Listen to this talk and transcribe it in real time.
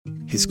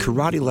his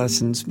karate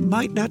lessons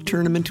might not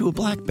turn him into a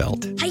black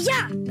belt.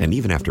 Hi-ya! And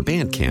even after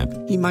band camp,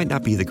 he might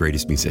not be the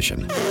greatest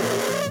musician.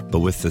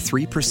 But with the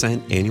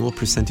 3% annual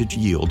percentage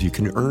yield you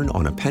can earn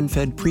on a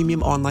PenFed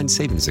premium online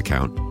savings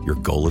account, your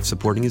goal of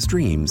supporting his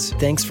dreams...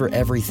 Thanks for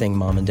everything,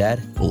 Mom and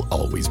Dad. ...will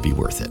always be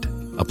worth it.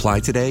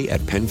 Apply today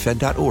at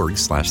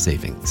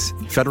PenFed.org/savings.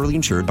 Federally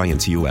insured by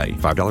NCUA.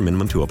 $5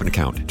 minimum to open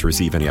account. To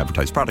receive any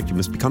advertised product, you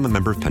must become a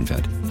member of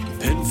PenFed.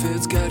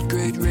 PenFed's got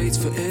great rates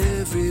for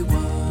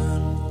everyone.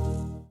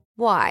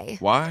 Why?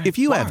 Why? If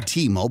you have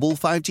T-Mobile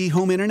 5G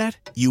home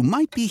internet, you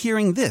might be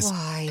hearing this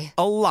Why?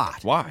 a lot.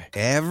 Why?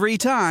 Every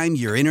time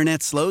your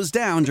internet slows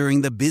down during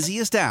the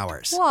busiest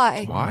hours.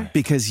 Why? Why?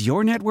 Because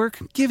your network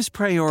gives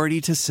priority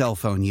to cell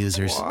phone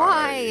users.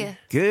 Why?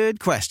 Good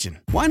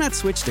question. Why not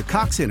switch to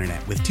Cox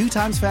Internet with 2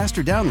 times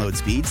faster download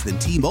speeds than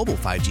T-Mobile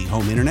 5G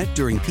home internet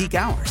during peak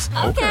hours?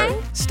 Okay.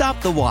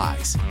 Stop the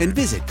whys and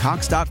visit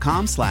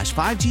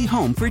cox.com/5G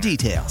home for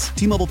details.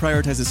 T-Mobile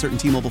prioritizes certain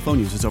T-Mobile phone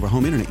users over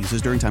home internet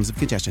users during times of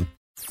congestion.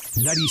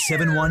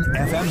 97.1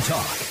 FM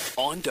Talk.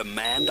 On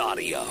demand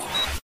audio.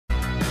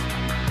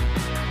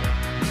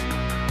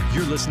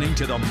 You're listening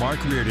to The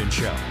Mark Reardon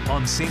Show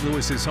on St.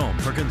 Louis's home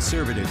for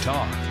conservative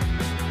talk.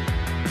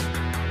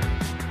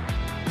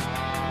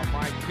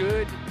 My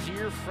good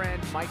dear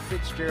friend Mike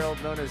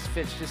Fitzgerald, known as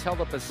Fitz, just held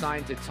up a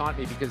sign to taunt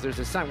me because there's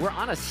a sign. We're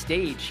on a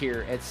stage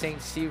here at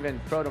St. Stephen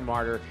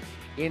Protomartyr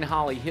in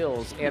Holly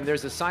Hills, and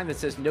there's a sign that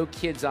says no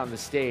kids on the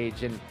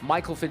stage, and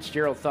Michael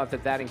Fitzgerald thought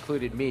that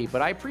included me,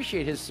 but I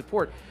appreciate his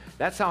support.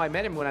 That's how I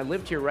met him when I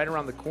lived here right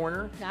around the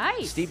corner.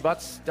 Nice. Steve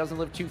Butts doesn't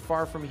live too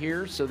far from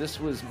here, so this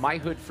was my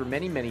hood for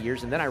many, many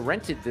years, and then I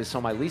rented this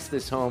home. I leased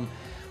this home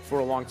for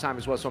a long time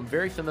as well, so I'm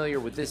very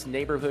familiar with this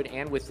neighborhood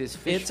and with this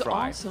fish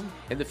fry. It's awesome.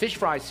 And the fish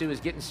fry, Sue, is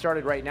getting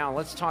started right now.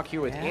 Let's talk here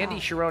with Andy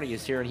Sharoni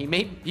is here, and he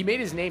made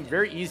his name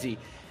very easy.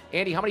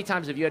 Andy, how many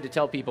times have you had to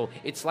tell people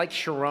it's like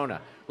Sharona,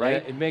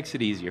 right? Yeah, it makes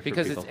it easier for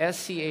because people. It's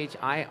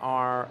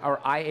SCHIR or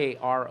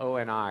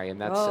IARONI,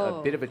 and that's a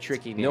bit of a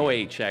tricky name. No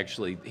H,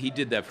 actually. He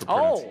did that for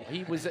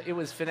pronunciation. It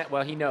was phonetic.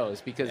 Well, he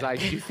knows because I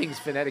do things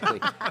phonetically.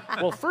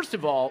 Well, first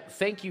of all,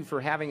 thank you for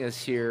having us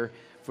here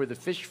for the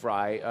fish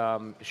fry.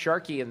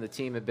 Sharky and the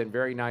team have been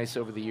very nice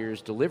over the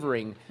years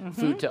delivering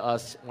food to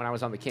us when I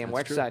was on the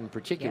KMOX side in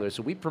particular. Yep.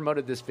 So we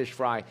promoted this fish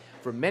fry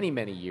for many,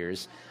 many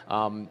years.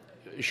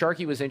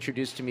 Sharky was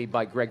introduced to me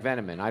by Greg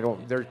Veneman.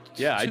 They're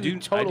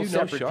total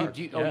separate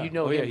people. You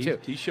know him too.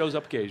 He shows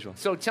up occasionally.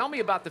 So tell me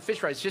about the fish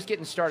fry. It's just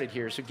getting started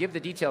here. So give the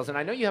details. And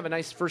I know you have a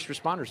nice first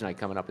responders night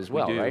coming up as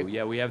well, we do. Right?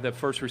 Yeah, we have the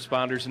first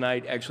responders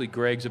night. Actually,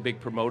 Greg's a big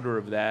promoter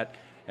of that.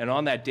 And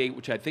on that date,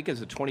 which I think is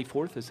the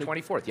 24th, is it?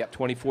 24th, yep.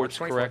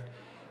 24th, correct.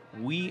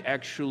 We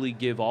actually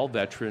give all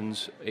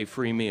veterans a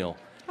free meal.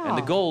 And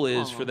the goal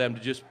is for them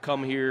to just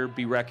come here,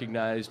 be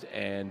recognized,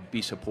 and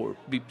be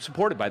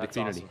supported by the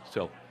community.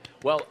 Awesome.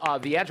 Well,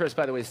 the address,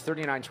 by the way, is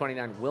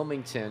 3929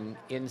 Wilmington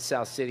in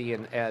South City.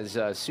 And as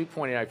Sue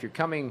pointed out, if you're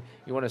coming,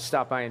 you want to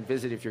stop by and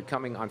visit. If you're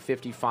coming on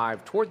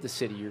 55 toward the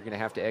city, you're going to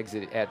have to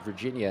exit at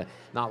Virginia,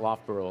 not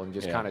Loughborough, and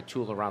just kind of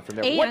tool around from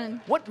there.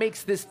 What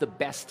makes this the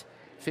best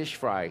fish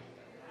fry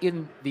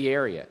in the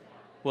area?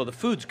 Well, the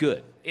food's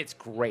good. It's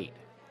great.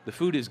 The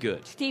food is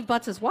good. Steve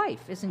Butts'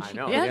 wife, isn't she? I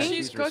know. Yeah,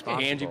 she's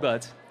cooking. Angie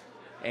Butts.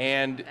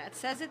 And that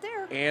says it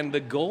there. And the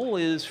goal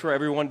is for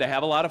everyone to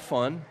have a lot of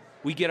fun.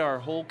 We get our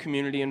whole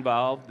community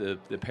involved.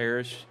 The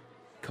parish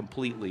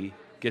completely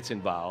gets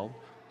involved.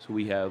 So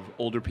we have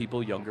older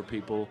people, younger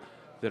people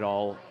that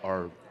all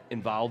are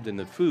involved in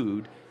the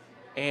food.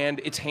 And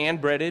it's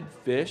hand-breaded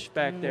fish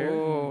back there.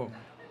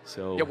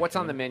 So what's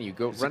on the menu?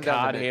 Run down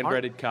cod, the menu.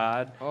 hand-breaded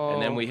cod.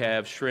 And then we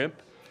have shrimp.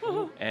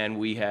 And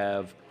we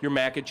have your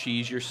mac and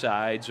cheese, your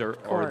sides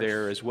are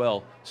there as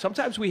well.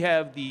 Sometimes we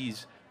have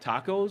these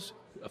tacos.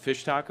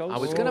 Fish tacos. I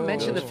was going to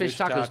mention the fish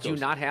tacos. Do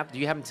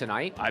you have them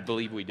tonight? I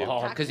believe we do.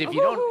 Because if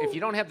you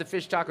don't have the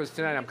fish tacos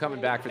tonight, I'm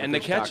coming back for the fish tacos. And the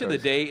catch of the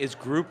day is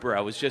grouper.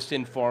 I was just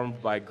informed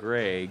by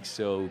Greg,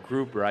 so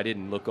grouper. I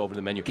didn't look over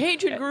the menu.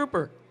 Cajun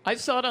grouper. I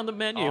saw it on the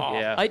menu.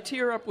 Yeah. I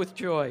tear up with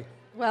joy.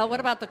 Well, what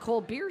about the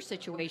cold beer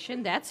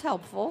situation? That's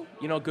helpful.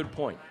 Good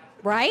point.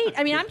 Right?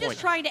 I mean, I'm just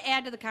trying to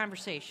add to the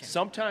conversation.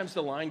 Sometimes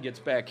the line gets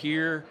back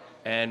here,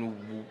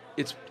 and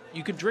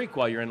you can drink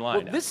while you're in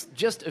line. Well, this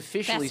just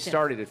officially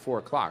started at 4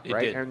 o'clock,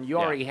 right? It did. And you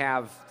already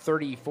have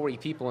 30, 40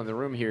 people in the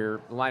room here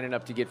lining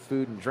up to get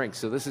food and drinks.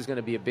 So this is going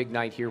to be a big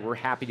night here. We're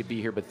happy to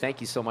be here, but thank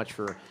you so much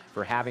for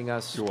having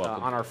us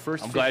on our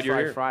first Fish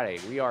Fry Friday.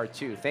 We are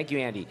too. Thank you,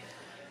 Andy.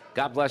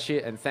 God bless you,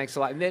 and thanks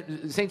a lot. And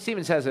then St.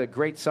 Stephen's has a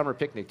great summer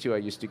picnic, too, I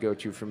used to go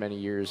to for many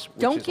years.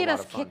 Don't get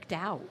us kicked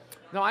out.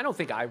 No, I don't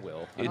think I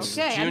will. It's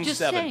okay, June I'm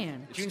just 7th.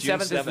 saying. June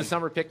 7th is the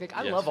summer picnic.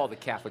 I love all the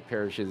Catholic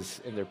parishes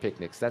and their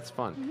picnics. That's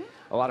fun.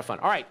 A lot of fun.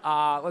 All right,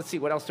 let's see.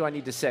 What else do I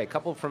need to say? A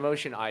couple of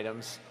promotion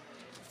items.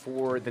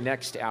 for the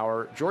next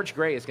hour. George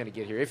Gray is going to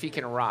get here if he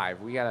can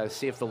arrive. We got to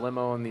see if the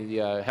limo and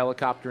the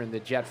helicopter and the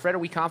jet. Fred, are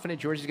we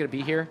confident George is going to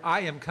be here?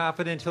 I am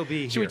confident he'll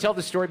be here. Should we tell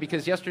the story?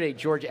 Because yesterday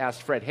George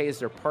asked Fred, hey, is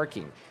there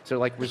parking? So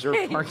like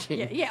reserved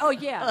parking.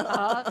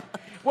 Yeah.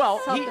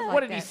 Well, Something what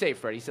like did he that. say,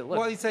 Fred? He said, look.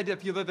 Well, he said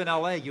if you live in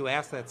L.A., you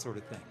ask that sort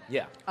of thing.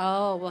 Yeah.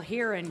 Oh, well,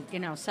 here in,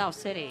 South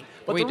City.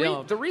 But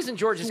the reason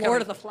George is Lord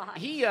coming, of the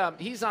Flies.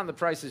 He's on The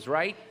Price is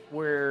Right,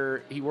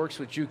 where he works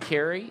with Drew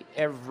Carey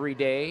every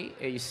day.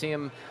 You see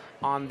him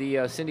on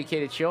the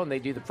syndicated show, and they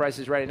do The Price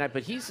is Right at night.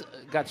 But he's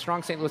got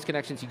strong St. Louis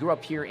connections. He grew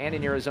up here and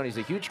in Arizona. He's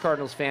a huge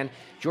Cardinals fan.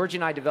 George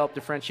and I developed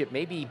a friendship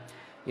maybe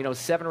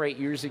 7 or 8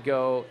 years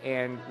ago,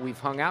 and we've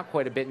hung out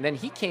quite a bit. And then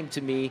he came to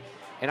me,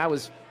 and I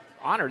was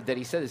honored that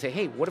he said,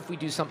 hey, what if we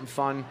do something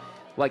fun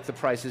like The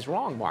Price is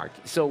Wrong, Mark?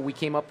 So we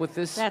came up with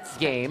this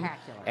game.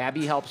 Spectacular.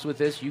 Abby helps with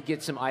this. You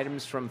get some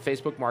items from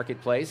Facebook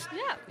Marketplace.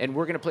 Yeah. And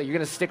we're going to play. You're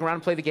going to stick around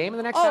and play the game in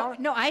the next hour?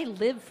 No, I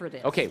live for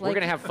this. Okay, we're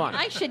going to have fun.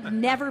 I should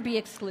never be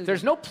excluded.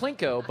 There's no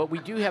Plinko, but we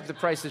do have The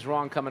Price is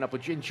Wrong coming up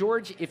with you. And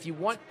George, if you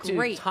want to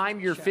Great time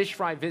your show. fish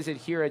fry visit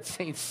here at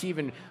St.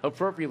 Stephen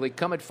appropriately,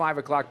 come at 5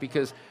 o'clock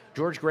because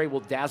George Gray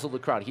will dazzle the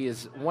crowd. He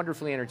is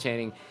wonderfully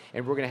entertaining,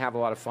 and we're going to have a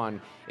lot of fun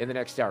in the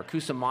next hour.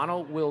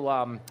 Cusimano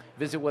will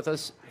visit with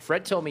us.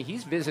 Fred told me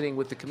he's visiting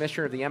with the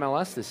commissioner of the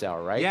MLS this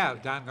hour, right? Yeah,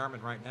 Don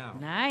Garman right now.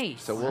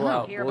 Nice. So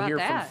we'll hear hear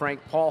about from that. Frank.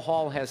 Paul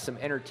Hall has some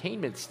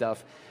entertainment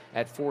stuff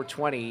at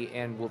 4:20,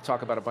 and we'll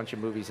talk about a bunch of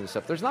movies and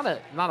stuff. There's not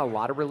a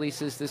lot of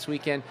releases this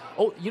weekend.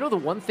 Oh, the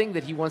one thing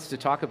that he wants to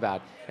talk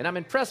about, and I'm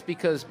impressed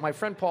because my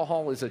friend Paul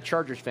Hall is a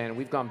Chargers fan, and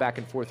we've gone back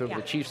and forth over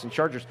the Chiefs and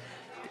Chargers.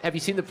 Have you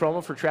seen the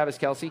promo for Travis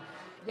Kelce?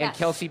 And Yes.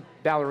 Kelsey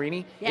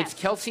Ballerini? Yes.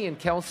 It's Kelsey and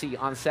Kelsey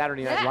on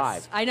Saturday Night Yes.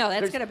 Live. I know,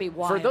 that's gonna be For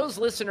wild. those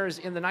listeners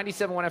in the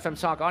 97.1 FM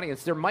Talk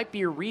audience, there might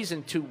be a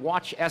reason to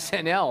watch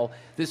SNL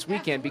this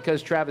weekend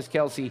because Travis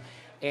Kelce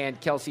and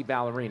Kelsey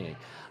Ballerini.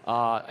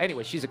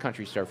 Anyway, she's a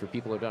country star for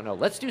people who don't know.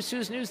 Let's do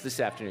Sue's News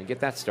this afternoon. Get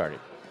that started.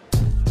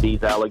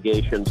 These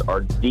allegations are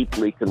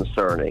deeply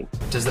concerning.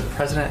 Does the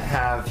president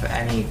have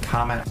any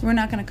comment? We're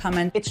not going to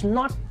comment. It's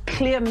not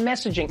clear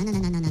messaging.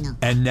 No.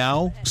 And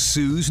now,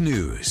 Sue's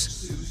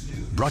News.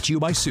 Brought to you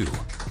by Sue.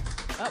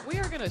 We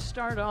are going to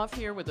start off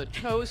here with a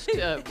toast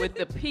with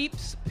the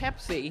Peeps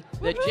Pepsi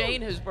that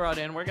Jane has brought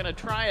in. We're going to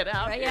try it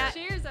out. Yeah.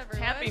 Cheers,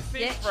 everyone. Happy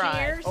fish fry.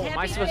 Cheers. Oh, am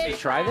I supposed to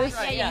try this?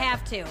 Yeah, you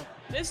have to.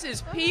 This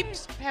is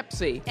Peeps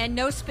Pepsi. And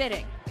no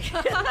spitting.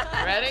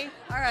 Ready?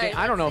 All right.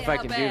 I don't know let's if see I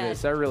how can do bad.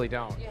 this. I really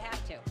don't. You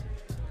have to.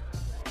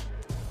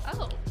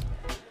 Oh.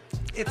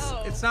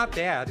 It's not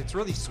bad. It's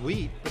really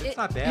sweet, but it's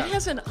not bad. It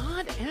has an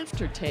odd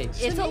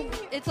aftertaste. It's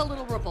a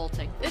little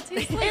revolting. It's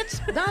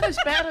not as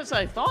bad as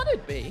I thought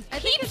it'd be.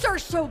 Peeps are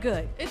so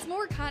good. It's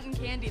more cotton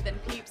candy than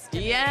Peeps to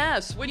me.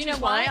 Yes, which You know is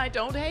why what? I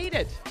don't hate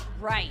it.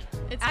 Right.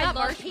 It's I not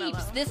love marshmallow.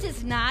 Peeps. This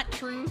is not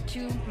true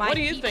to my What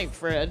do you Peeps. think,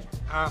 Fred?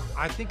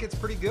 I think it's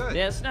pretty good.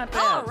 Yeah, it's not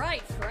bad. All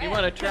right, Fred. You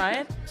want to try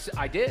it?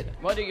 I did.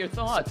 What are your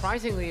thoughts?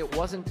 Surprisingly, it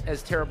wasn't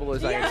as terrible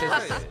as I Yes.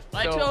 anticipated.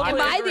 I So totally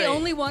Am I agree. the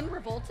only one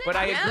revolted? But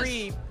I Yes.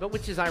 agree, but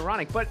which is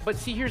ironic. But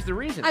see, here's the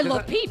reason. I 'cause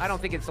love Peeps. I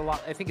don't think it's a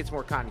lot. I think it's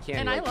more cotton candy.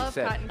 And like I you love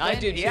said. cotton I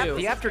candy. do The, too.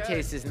 the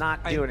aftertaste is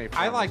not doing it for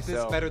I me, like this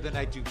so. better than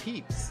I do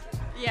Peeps.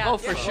 Yeah. Oh,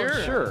 for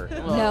sure. Sure.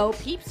 Well, No,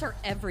 Peeps are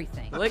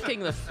everything. Licking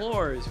the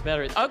floor is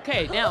better.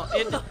 Okay, now,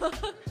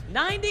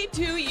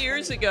 92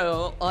 years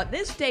ago, on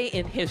this day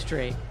in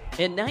history,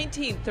 in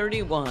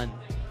 1931,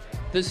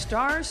 the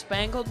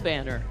Star-Spangled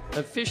Banner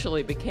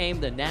officially became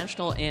the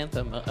national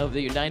anthem of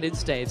the United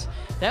States.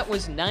 That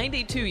was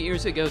 92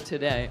 years ago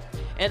today.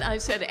 And I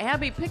said,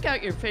 Abby, pick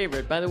out your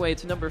favorite. By the way,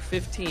 it's number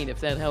 15, if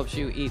that helps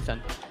you,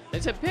 Ethan. I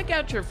said, pick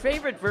out your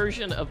favorite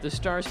version of the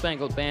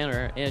Star-Spangled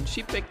Banner, and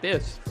she picked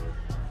this.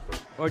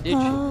 Or did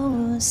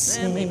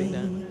she? Maybe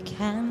not.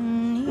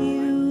 Can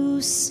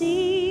you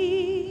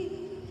see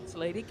It's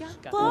Lady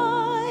Gaga.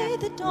 by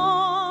the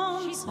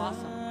dawn's She's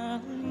awesome.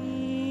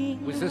 early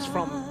Was this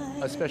from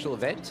a special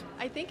event?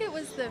 I think it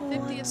was the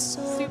 50th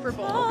Super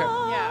Bowl. Okay.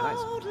 Yeah. Nice.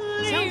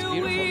 Sounds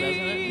beautiful, doesn't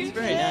it? It's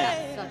very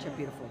nice. Such a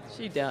beautiful.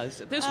 She does.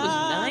 This was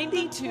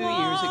 92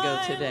 years ago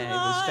today,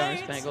 the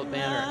Star-Spangled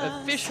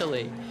Banner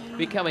officially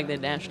becoming the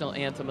national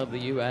anthem of the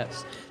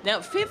U.S. Now,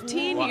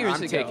 15 Well,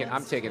 years ago...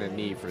 I'm taking a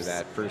knee for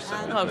that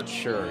personally, Oh. but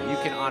sure, you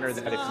can honor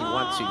that if you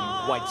want to, you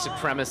white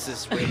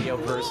supremacist radio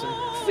person.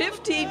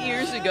 15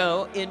 years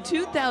ago, in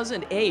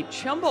 2008,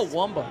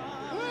 Chumbawamba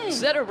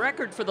set a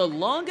record for the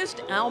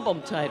longest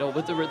album title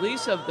with the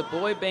release of The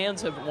Boy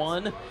Bands Have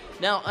Won.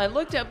 Now, I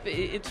looked up,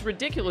 it's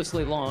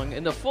ridiculously long,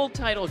 and the full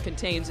title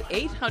contains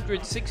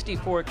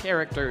 864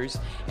 characters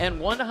and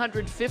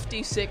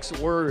 156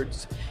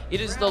 words. It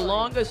is the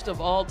longest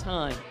of all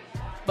time.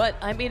 But,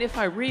 I mean, if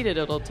I read it,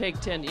 it'll take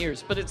 10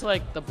 years. But it's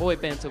like the boy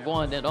bands have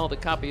won, and all the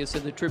copyists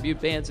and the tribute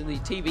bands and the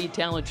TV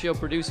talent show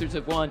producers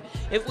have won.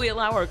 If we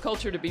allow our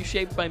culture to be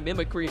shaped by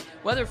mimicry,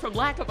 whether from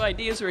lack of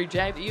ideas or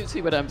you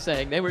see what I'm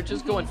saying. They were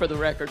just going for the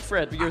record.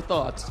 Fred, your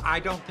thoughts? I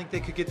don't think they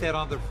could get that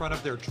on the front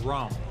of their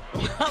drum.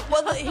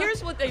 Well,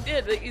 here's what they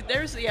did.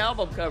 There's the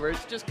album cover.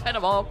 It's just kind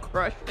of all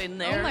crushed in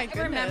there. Oh, my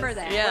goodness. I remember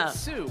that. Yeah. But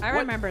Sue, I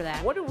remember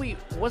that.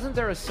 Wasn't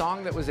there a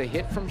song that was a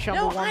hit from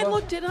Chumbawamba? No, I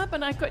looked it up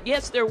and I could.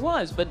 Yes, there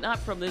was, but not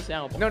from this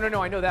album.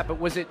 No, I know that, but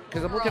was it,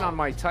 because I'm looking on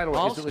my title,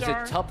 was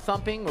All-Star? it Tub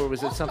Thumping or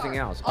was it something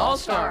else?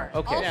 All-Star.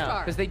 Okay. All-Star.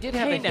 Because they did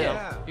have a hit.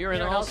 now, you're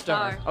an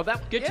all-star. Oh,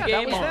 that, Get your that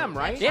game was on. them,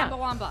 right? Yeah.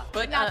 Chumbawamba.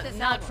 But not this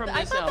not album. from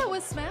I this thought album. that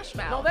was Smash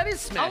Mouth. No, that is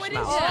Smash Oh, it is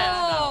Mouth.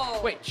 Smash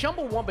Mouth. Wait,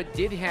 Chumbawamba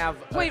did have...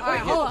 Wait,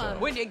 hold on.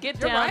 When you get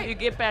down, right. you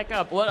get back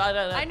up. What?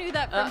 I knew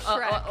that from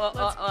Shrek.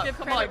 Let's give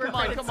come credit on, where come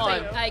on, credit's come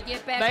on. due. I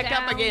get back Back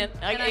down. up again.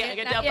 I and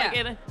get up yeah.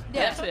 again. Yeah.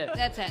 That's it.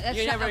 That's it. That's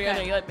You're never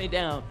going to let me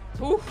down.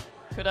 Oof.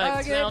 Could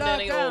I sound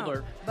any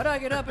older? But I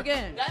get up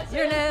again.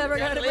 You're never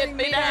gonna bring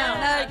me down.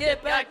 I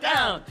get back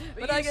down.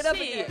 But I get up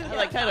See, again.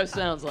 that kind of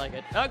sounds like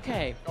it.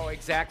 Okay. Oh,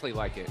 exactly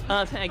like it.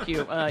 Thank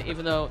you,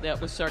 even though that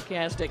was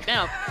sarcastic.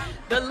 Now,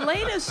 the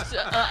latest,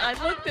 I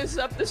looked this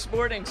up this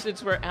morning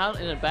since we're out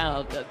and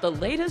about. The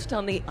latest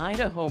on the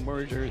Idaho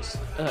murders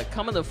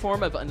come in the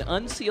form of an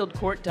unsealed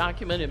court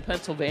document in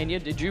Pennsylvania.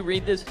 Did you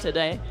read this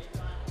today?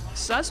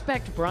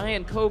 Suspect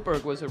Brian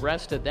Coburg was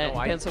arrested in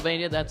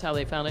Pennsylvania. That's how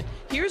they found it.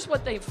 Here's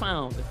what they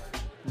found.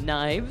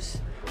 Knives,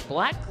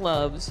 black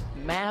gloves,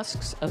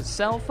 masks, a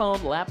cell phone,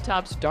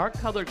 laptops,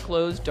 dark-colored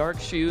clothes, dark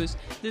shoes.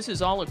 This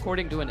is all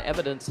according to an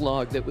evidence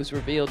log that was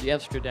revealed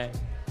yesterday.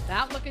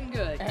 Not looking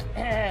good.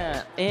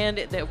 And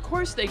of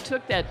course, they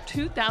took that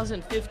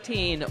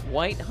 2015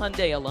 white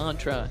Hyundai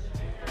Elantra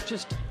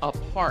just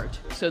apart.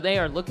 So they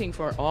are looking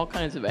for all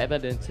kinds of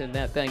evidence in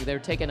that thing. They're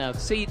taking out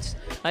seats.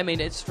 I mean,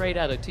 it's straight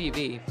out of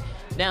TV.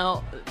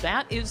 Now,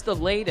 that is the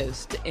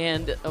latest.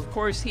 And of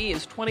course, he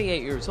is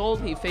 28 years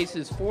old. He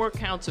faces 4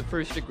 counts of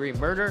first-degree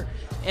murder.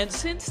 And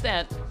since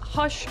that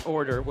hush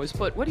order was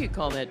put, what do you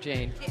call that,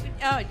 Jane?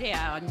 Oh,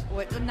 yeah.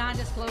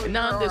 Non-disclosure.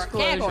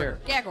 Non-disclosure.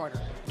 Gag order.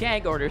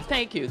 Gag order.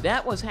 Thank you.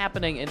 That was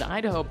happening in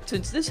Idaho.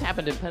 Since this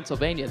happened in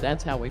Pennsylvania,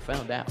 that's how we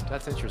found out.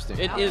 That's interesting.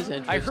 It is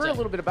interesting. I heard a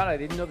little bit about it. I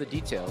didn't know the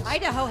details.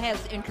 Idaho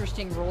has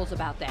interesting rules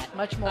about that.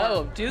 Much more.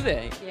 Oh, do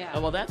they? Yeah.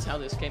 Oh, well, that's how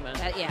this came out.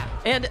 Yeah.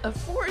 And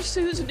for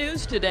Sue's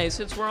News today,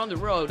 since we're on the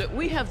road,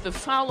 we have the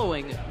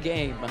following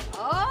game.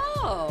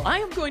 Oh. I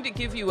am going to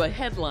give you a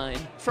headline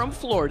from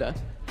Florida,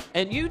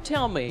 and you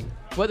tell me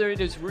whether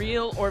it is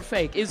real or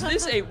fake. Is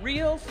this a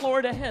real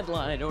Florida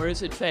headline, or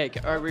is it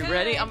fake? Are we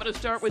ready? I'm going to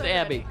start with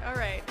Abby. All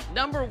right.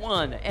 Number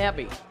 1,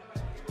 Abby.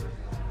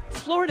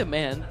 Florida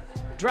man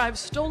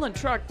drives stolen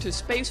truck to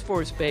Space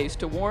Force base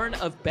to warn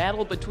of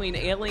battle between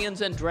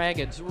aliens and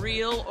dragons.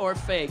 Real or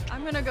fake?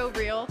 I'm going to go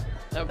real.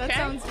 Okay. That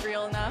sounds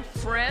real enough.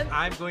 Fred?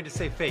 I'm going to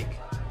say fake.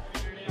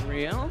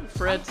 Real.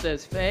 Fred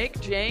says fake.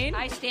 Jane?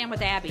 I stand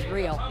with Abby.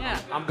 Real. Yeah.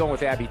 I'm going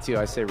with Abby, too.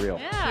 I say real.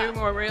 Yeah. 2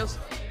 more reals.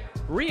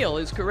 Real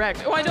is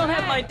correct. Oh, I don't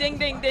have my ding,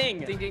 ding, ding.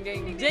 Ding, ding,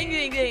 ding, ding, Ding,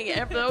 ding, ding.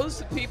 If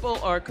those people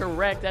are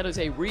correct, that is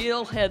a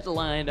real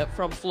headline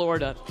from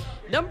Florida.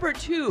 Number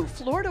 2,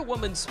 Florida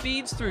woman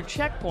speeds through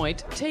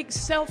checkpoint, takes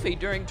selfie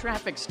during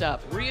traffic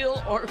stop.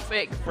 Real or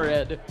fake,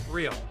 Fred?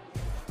 Real.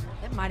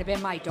 That might have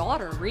been my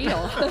daughter.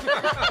 Real.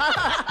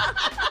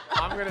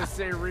 I'm going to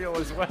say real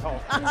as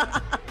well.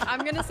 I'm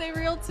going to say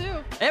real, too.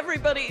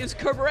 Everybody is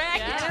correct.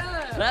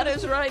 Yeah. That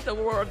is right.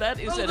 That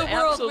is an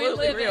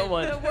absolutely real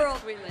one. The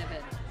world we live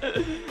in.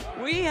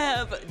 We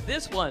have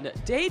this one.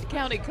 Dade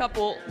County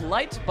couple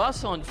lights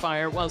bus on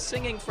fire while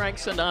singing Frank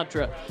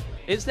Sinatra.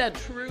 Is that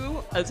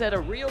true? Is that a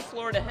real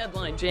Florida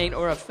headline, Jane,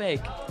 or a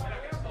fake?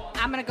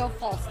 I'm going to go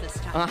false this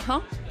time.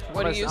 Uh-huh.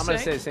 What do you I'm say? going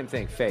to say the same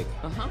thing. Fake.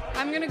 Uh-huh.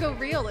 I'm going to go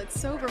real. It's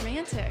so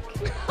romantic.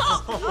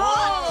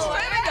 Oh,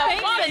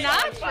 Frank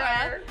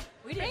Sinatra.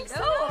 We didn't Thanks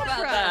know about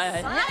Sinatra.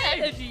 that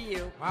Hey. side to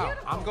you. Wow,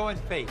 I'm going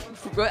fake.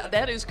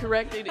 That is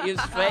correct. It is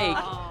fake.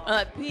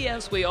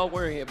 P.S. We all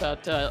worry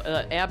about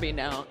Abby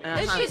now.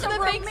 Uh-huh. She's a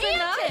romantic.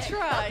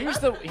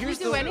 Here's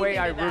the way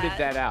I rooted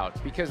that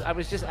out, because I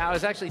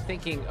was actually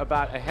thinking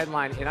about a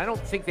headline, and I don't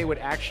think they would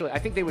I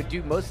think they would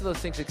do most of those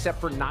things except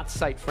for not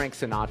cite Frank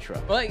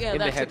Sinatra. Well, yeah, in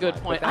the that's a good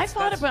headline. point. But I that's- thought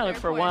that's- about it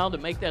for a while to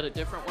make that a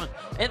different one.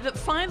 And the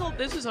final,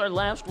 this is our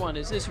last one.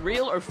 Is this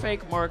real or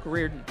fake, Mark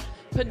Reardon?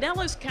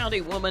 Pinellas County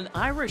woman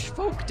Irish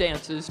folk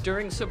dances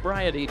during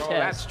sobriety Oh, test.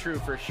 that's true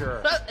for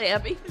sure.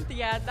 Abby?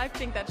 Yeah, I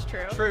think that's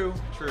true.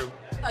 True.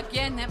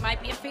 Again, that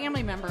might be a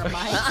family member of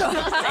mine. So do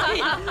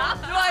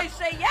I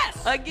say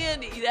yes?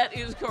 Again, that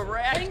is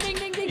correct. Ding, ding,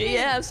 ding, ding, ding.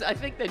 Yes, I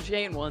think that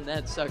Jane won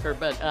that sucker,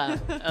 but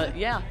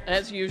yeah,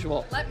 as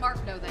usual. Let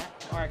Mark know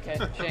that. Okay,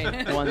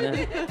 Jane won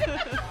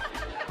that.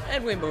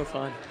 And we move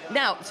on.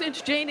 Now,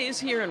 since Jane is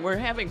here and we're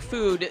having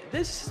food,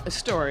 this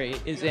story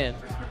is in.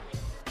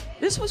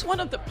 This was one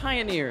of the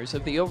pioneers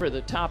of the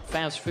over-the-top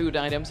fast food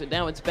items, and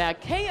now it's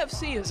back.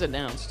 KFC has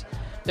announced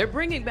they're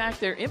bringing back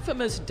their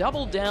infamous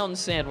Double Down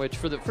sandwich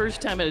for the first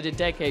time in a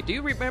decade. Do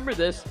you remember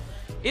this?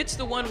 It's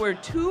the one where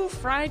 2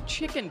 fried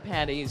chicken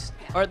patties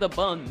are the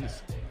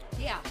buns.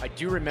 Yeah. I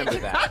do remember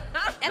that.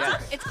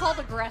 It's called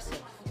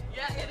aggressive.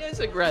 Yeah, it is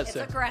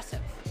aggressive. It's aggressive.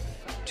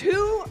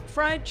 2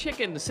 fried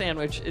chicken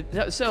sandwich.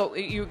 So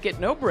you get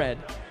no bread,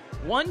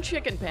 1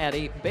 chicken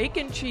patty,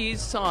 bacon,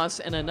 cheese, sauce,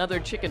 and another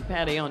chicken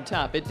patty on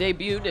top. It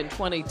debuted in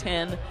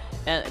 2010.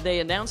 They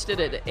announced it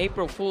at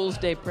April Fool's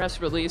Day press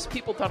release.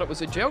 People thought it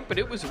was a joke, but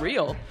it was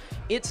real.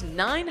 It's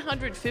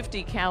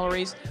 950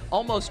 calories,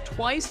 almost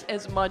twice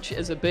as much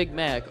as a Big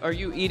Mac. Are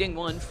you eating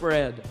one,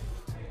 Fred?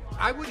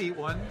 I would eat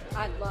one.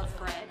 I love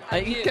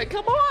Fred.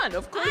 Come on,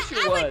 of course you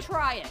would. I would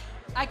try it.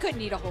 I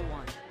couldn't eat a whole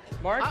one.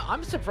 Mark?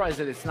 I'm surprised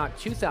that it's not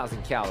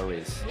 2,000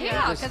 calories.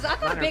 Yeah, because I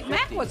thought a Big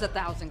Mac 950. was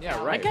 1,000 calories.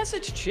 Yeah, right. I guess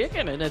it's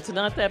chicken, and it's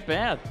not that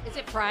bad. Is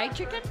it fried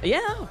chicken?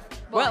 Yeah.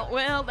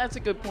 Well, that's a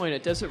good point.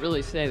 It doesn't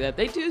really say that.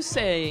 They do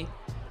say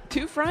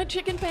 2 fried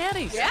chicken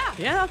patties. Yeah.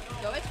 Yeah.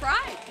 So it's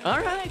fried. All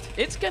right.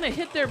 It's going to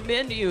hit their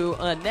menu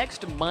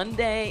next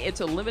Monday.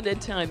 It's a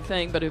limited time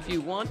thing, but if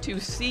you want to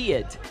see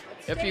it,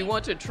 if you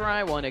want to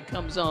try one, it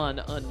comes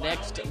on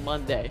next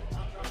Monday.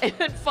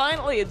 And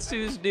finally, in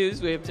Sue's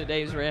News, we have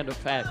today's random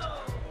fact.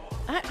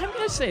 I'm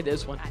going to say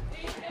this one.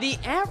 The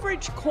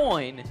average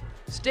coin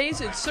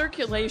stays in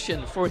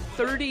circulation for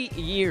 30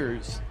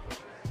 years.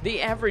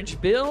 The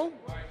average bill,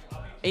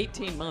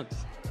 18 months.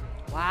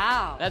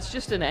 Wow. That's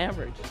just an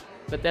average,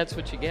 but that's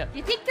what you get.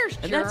 You think there's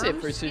germs? And that's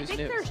it for Sue's You think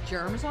News. there's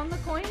germs on the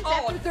coins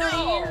Oh, after 30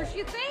 no. years?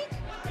 You think?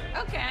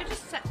 Okay, I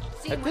just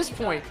see. At this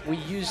point, we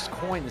use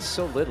coins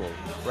so little,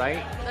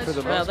 right? That's for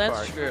the true. most Well, that's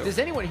part. true. Does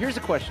anyone? Here's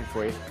a question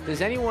for you.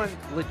 Does anyone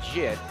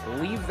legit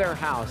leave their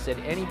house at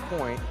any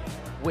point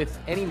with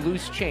any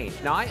loose change?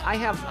 Now, I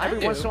have every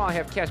do. once in a while I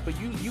have cash, but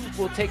you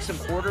will take some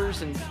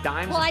quarters and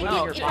dimes Well, and I put do. it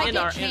in your If I pocket. get in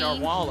our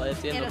change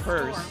wallet, in in the a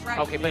purse. store, right.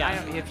 Okay, but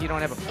if you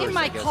don't have a purse, In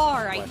my I guess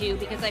car, that's I what. do,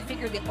 because I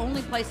figure the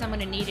only place I'm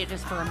going to need it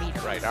is for a meter.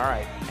 Right, all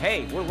right.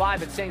 Hey, we're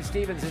live at St.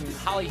 Stephen's in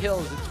Holly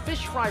Hills. It's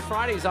Fish Fry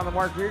Fridays on the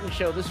Mark Reardon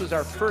Show. This was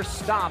our first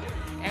stop,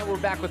 and we're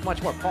back with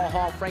much more. Paul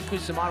Hall, Frank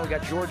Cusimano. We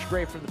got George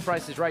Gray from The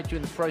Price is Right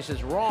doing The Price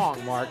is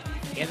Wrong, Mark,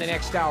 in the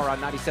next hour on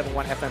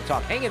 97.1 FM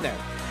Talk. Hang in there.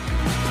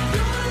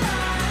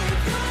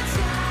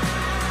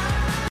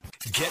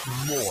 Get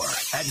more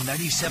at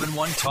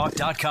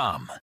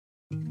 971talk.com.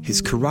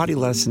 His karate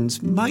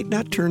lessons might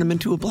not turn him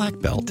into a black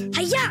belt.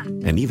 Hi-ya!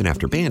 And even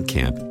after band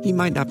camp, he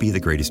might not be the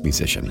greatest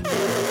musician.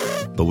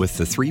 But with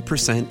the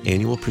 3%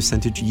 annual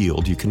percentage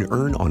yield you can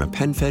earn on a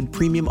PenFed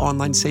premium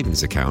online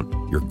savings account,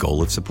 your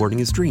goal of supporting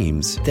his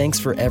dreams Thanks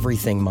for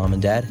everything, Mom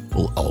and Dad.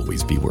 will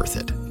always be worth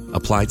it.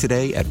 Apply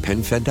today at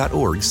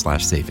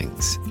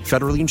PenFed.org/savings.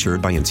 Federally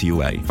insured by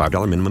NCUA.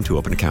 $5 minimum to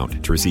open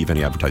account. To receive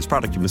any advertised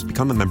product, you must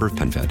become a member of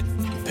PenFed.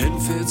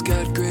 PenFed's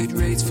got great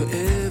rates for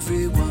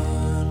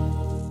everyone.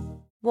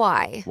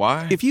 Why?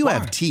 Why? If you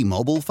have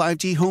T-Mobile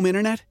 5G home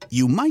internet,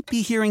 you might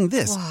be hearing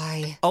this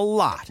Why? a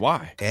lot.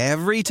 Why?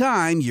 Every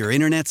time your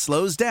internet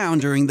slows down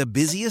during the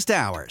busiest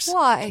hours.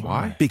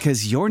 Why?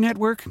 Because your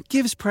network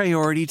gives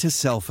priority to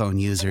cell phone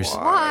users.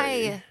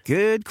 Why?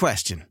 Good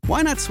question.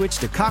 Why not switch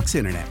to Cox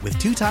Internet with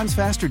 2 times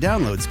faster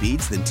download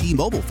speeds than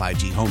T-Mobile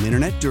 5G home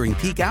internet during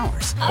peak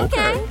hours?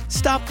 Okay.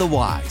 Stop the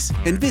whys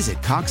and visit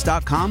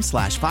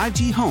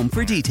cox.com/5G home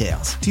for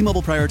details.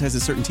 T-Mobile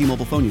prioritizes certain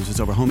T-Mobile phone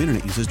users over home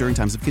internet users during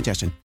times of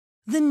congestion.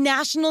 The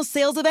national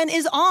sales event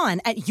is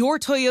on at your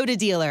Toyota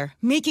dealer,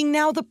 making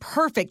now the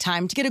perfect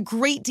time to get a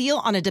great deal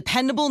on a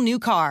dependable new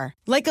car.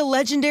 Like a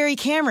legendary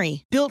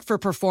Camry, built for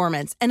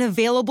performance and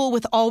available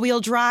with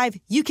all-wheel drive,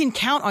 you can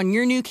count on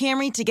your new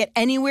Camry to get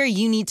anywhere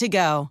you need to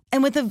go.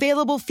 And with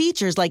available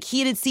features like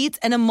heated seats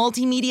and a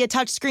multimedia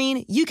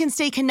touchscreen, you can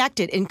stay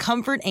connected in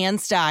comfort and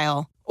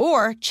style.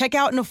 Or check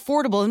out an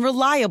affordable and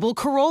reliable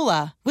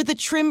Corolla with a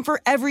trim for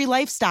every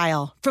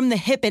lifestyle, from the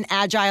hip and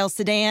agile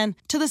sedan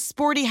to the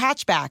sporty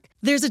hatchback.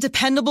 There's a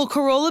dependable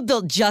Corolla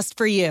built just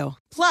for you.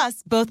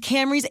 Plus, both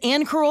Camrys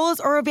and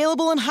Corollas are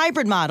available in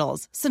hybrid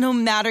models, so no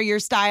matter your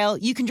style,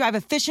 you can drive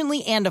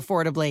efficiently and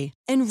affordably.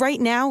 And right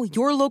now,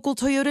 your local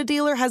Toyota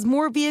dealer has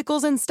more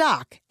vehicles in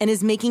stock and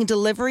is making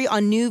delivery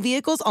on new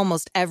vehicles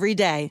almost every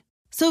day.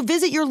 So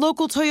visit your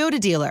local Toyota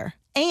dealer.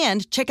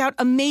 And check out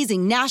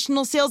amazing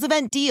national sales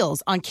event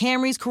deals on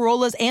Camrys,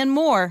 Corollas, and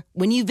more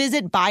when you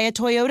visit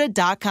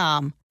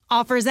buyatoyota.com.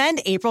 Offers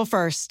end April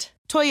 1st.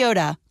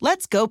 Toyota,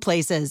 let's go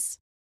places.